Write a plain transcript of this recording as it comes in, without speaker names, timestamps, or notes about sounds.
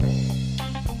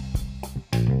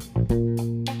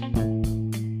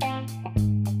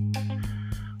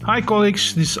Hi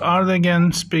colleagues, this is Arda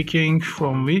again speaking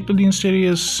from Vehicle Lean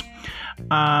series,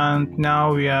 and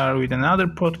now we are with another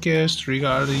podcast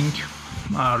regarding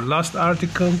our last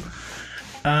article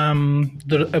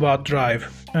about drive.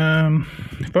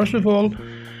 First of all,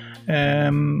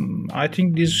 I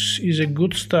think this is a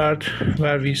good start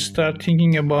where we start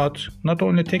thinking about not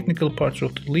only technical parts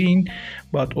of the lean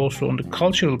but also on the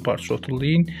cultural parts of the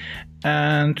lean,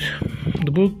 and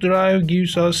the book Drive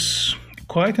gives us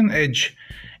quite an edge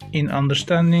in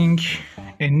understanding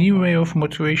a new way of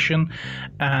motivation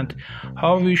and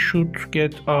how we should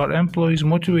get our employees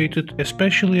motivated,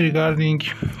 especially regarding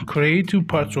creative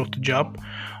parts of the job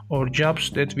or jobs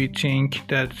that we think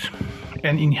that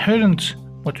an inherent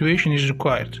motivation is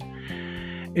required.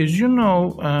 As you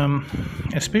know,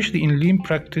 especially in lean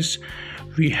practice,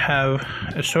 we have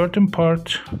a certain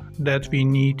part that we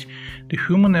need the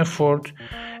human effort,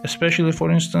 especially for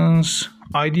instance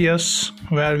ideas,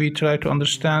 where we try to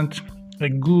understand a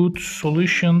good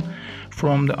solution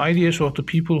from the ideas of the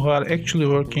people who are actually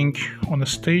working on a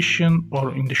station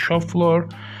or in the shop floor.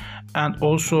 And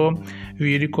also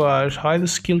we require highly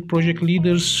skilled project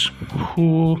leaders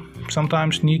who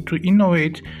sometimes need to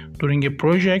innovate during a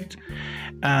project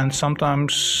and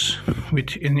sometimes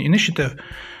with an initiative.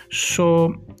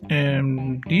 So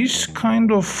these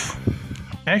kind of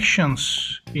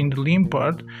actions in the lean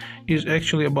part is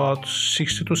actually about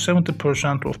 60 to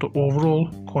 70% of the overall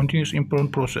continuous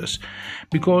improvement process,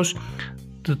 because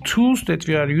the tools that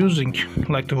we are using,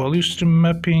 like the value stream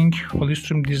mapping, value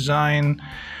stream design,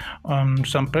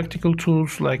 some practical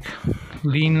tools like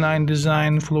lean line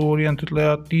design, flow oriented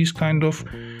layout, these kind of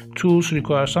tools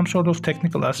require some sort of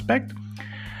technical aspect,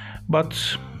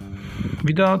 but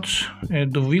without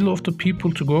the will of the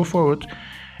people to go forward,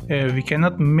 we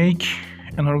cannot make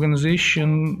an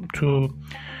organization to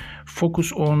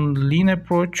focus on lean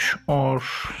approach or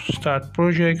start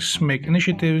projects, make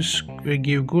initiatives,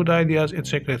 give good ideas,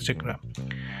 etc. etc.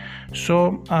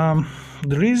 So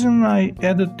the reason I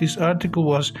added this article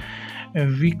was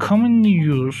we commonly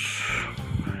use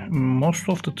most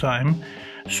of the time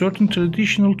certain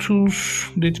traditional tools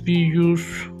that we use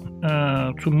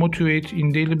to motivate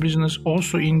in daily business,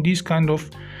 also in these kind of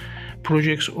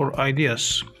projects or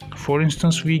ideas. For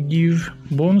instance, we give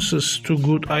bonuses to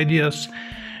good ideas.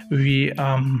 We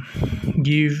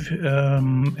give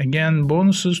again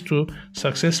bonuses to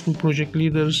successful project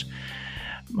leaders.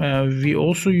 We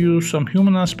also use some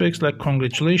human aspects like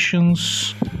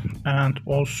congratulations, and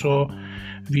also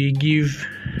we give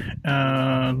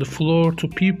the floor to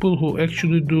people who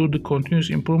actually do the continuous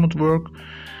improvement work.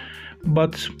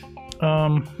 But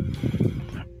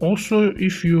also,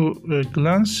 if you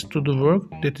glance to the work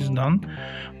that is done,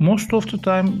 most of the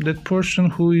time that person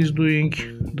who is doing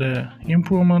the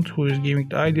improvement, who is giving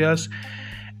the ideas,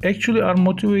 actually are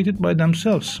motivated by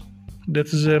themselves.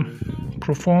 That is a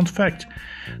profound fact.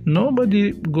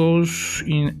 Nobody goes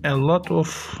in a lot of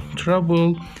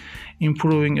trouble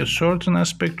improving a certain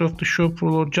aspect of the shop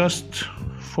floor just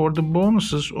for the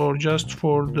bonuses or just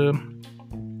for the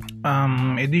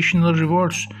additional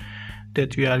rewards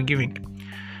that we are giving.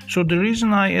 So the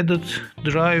reason I added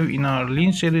Drive in our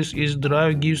lean series is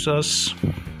Drive gives us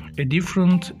a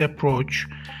different approach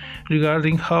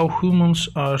regarding how humans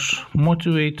are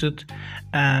motivated,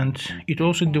 and it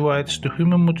also divides the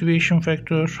human motivation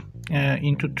factor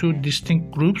into two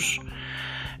distinct groups,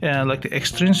 like the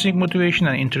extrinsic motivation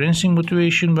and intrinsic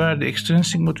motivation, where the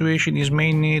extrinsic motivation is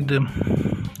mainly the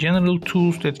general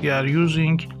tools that we are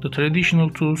using, the traditional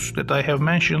tools that I have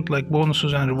mentioned like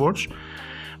bonuses and rewards.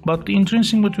 But the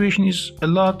intrinsic motivation is a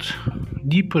lot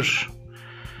deeper,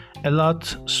 a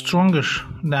lot stronger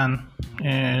than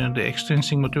the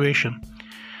extrinsic motivation.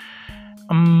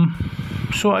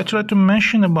 So I try to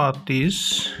mention about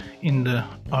this in the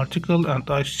article, and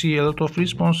I see a lot of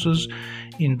responses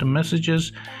in the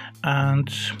messages.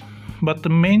 But the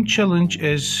main challenge,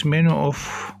 as many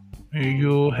of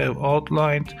you have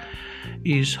outlined,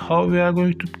 is how we are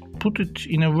going to put it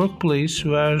in a workplace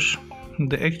where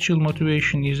the actual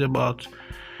motivation is about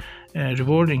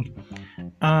rewarding.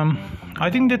 I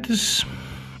think that is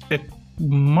a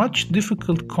much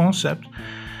difficult concept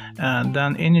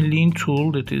than any lean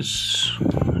tool that is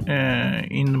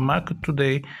in the market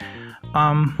today,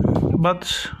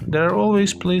 but there are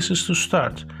always places to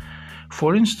start.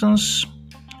 For instance,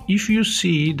 if you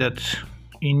see that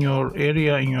in your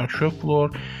area, in your shop floor,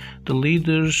 the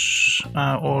leaders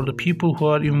or the people who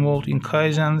are involved in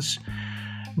Kaizens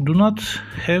do not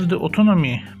have the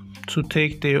autonomy to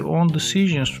take their own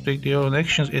decisions, to take their own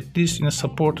actions, at least in a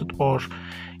supported or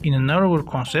in a narrower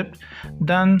concept,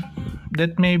 then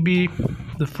that may be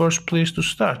the first place to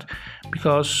start.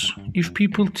 because if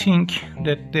people think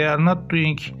that they are not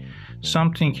doing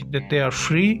something, that they are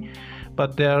free,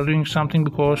 but they are doing something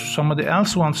because somebody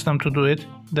else wants them to do it,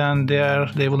 then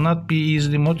they will not be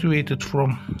easily motivated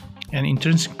from an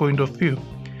intrinsic point of view.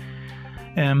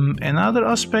 Another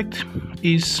aspect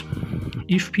is,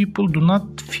 if people do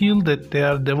not feel that they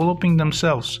are developing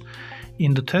themselves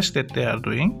in the task that they are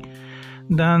doing,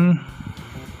 then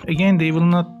again they will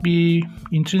not be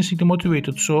intrinsically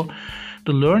motivated. So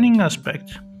the learning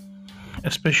aspect,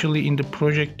 especially in the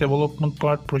project development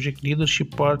part, project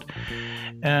leadership part,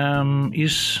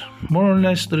 is more or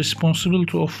less the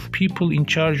responsibility of people in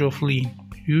charge of Lean.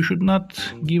 You should not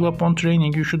give up on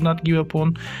training. You should not give up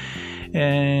on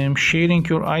sharing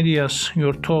your ideas,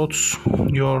 your thoughts,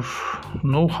 your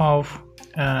know-how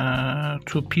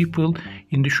to people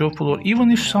in the shop floor, even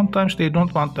if sometimes they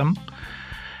don't want them.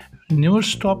 Never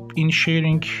stop in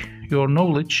sharing your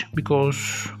knowledge,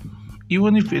 because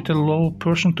even if at a low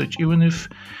percentage, even if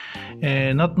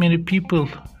not many people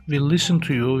will listen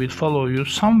to you, will follow you,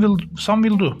 some will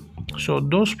do. So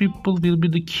those people will be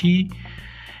the key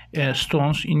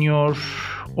stones in your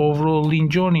overall Lean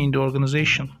journey in the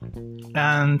organization.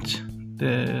 And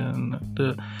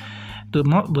the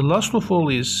last of all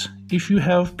is, if you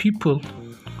have people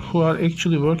who are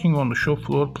actually working on the shop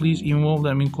floor, please involve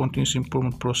them in continuous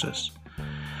improvement process.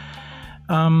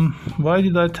 Why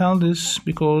did I tell this?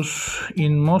 Because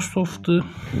in most of the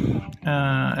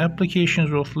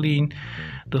applications of Lean,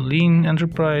 the Lean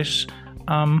enterprise,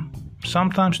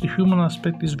 sometimes the human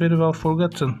aspect is very well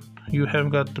forgotten. You have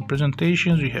got the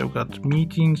presentations, you have got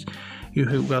meetings, you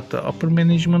have got the upper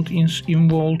management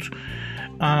involved,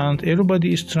 and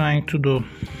everybody is trying to do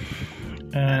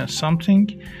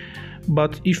something.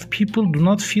 But if people do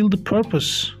not feel the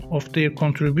purpose of their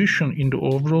contribution in the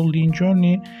overall Lean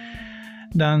journey,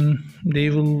 then they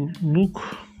will look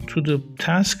to the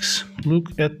tasks,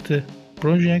 look at the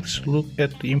projects, look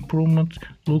at the improvement,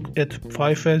 look at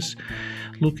 5S,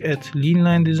 look at Lean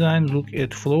line design, look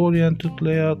at flow-oriented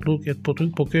layout, look at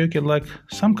Poke-yoke, like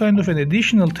some kind of an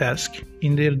additional task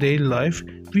in their daily life,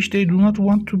 which they do not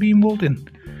want to be involved in.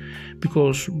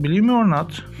 Because believe me or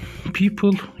not,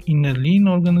 people in a Lean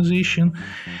organization,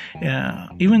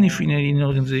 even if in a Lean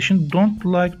organization, don't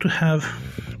like to have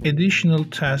additional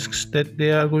tasks that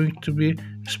they are going to be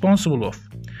responsible of.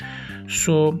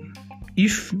 So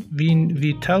if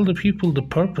we tell the people the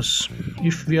purpose,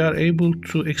 if we are able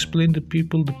to explain to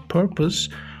people the purpose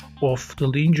of the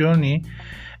Lean journey,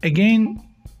 again,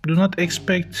 do not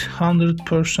expect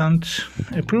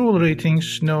 100% approval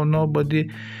ratings. No, nobody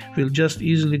will just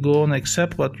easily go and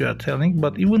accept what you are telling.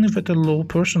 But even if at a low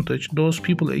percentage, those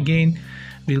people again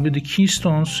will be the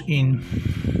keystones in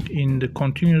the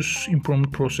continuous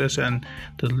improvement process and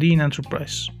the Lean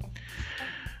enterprise.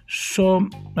 So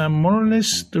more or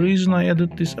less the reason I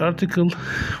added this article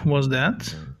was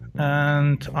that,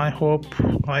 and I hope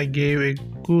I gave a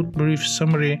good brief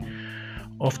summary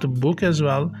of the book as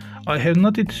well. I have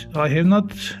not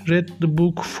read the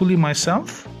book fully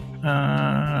myself.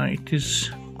 It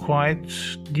is quite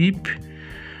deep,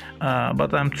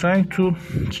 but I'm trying to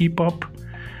keep up,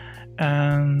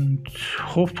 and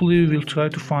hopefully will try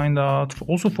to find out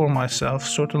also for myself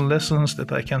certain lessons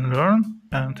that I can learn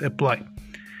and apply.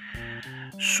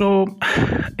 So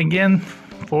again,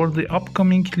 for the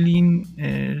upcoming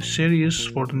Lean series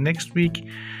for the next week,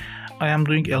 I am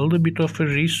doing a little bit of a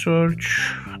research.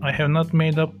 I have not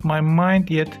made up my mind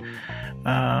yet,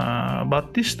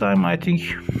 but this time I think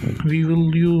we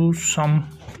will use some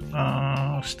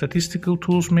statistical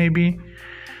tools, maybe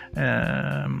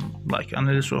like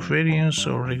analysis of variance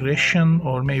or regression,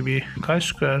 or maybe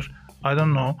chi-square, I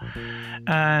don't know,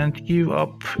 and give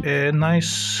up a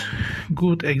nice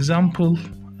good example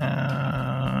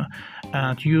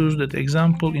and use that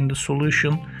example in the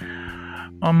solution.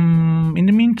 In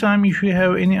the meantime, if you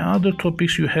have any other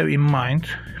topics you have in mind,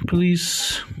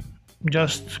 please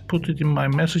just put it in my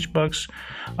message box.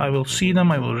 I will see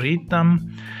them, I will read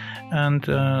them, and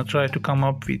try to come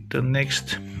up with the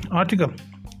next article.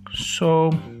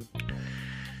 So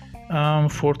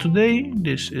for today,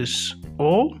 this is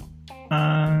all,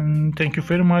 and thank you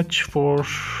very much for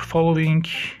following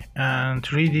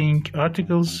and reading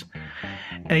articles.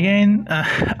 Again,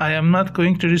 I am not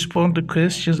going to respond to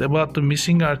questions about the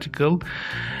missing article.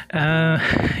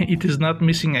 It is not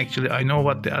missing, actually. I know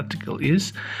what the article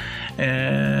is,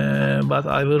 but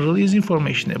I will release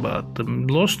information about the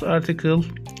lost article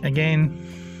again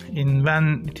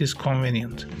when it is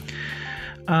convenient.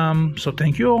 So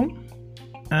thank you all,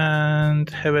 and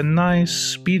have a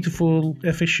nice, beautiful,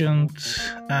 efficient,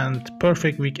 and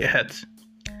perfect week ahead.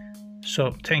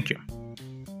 So thank you.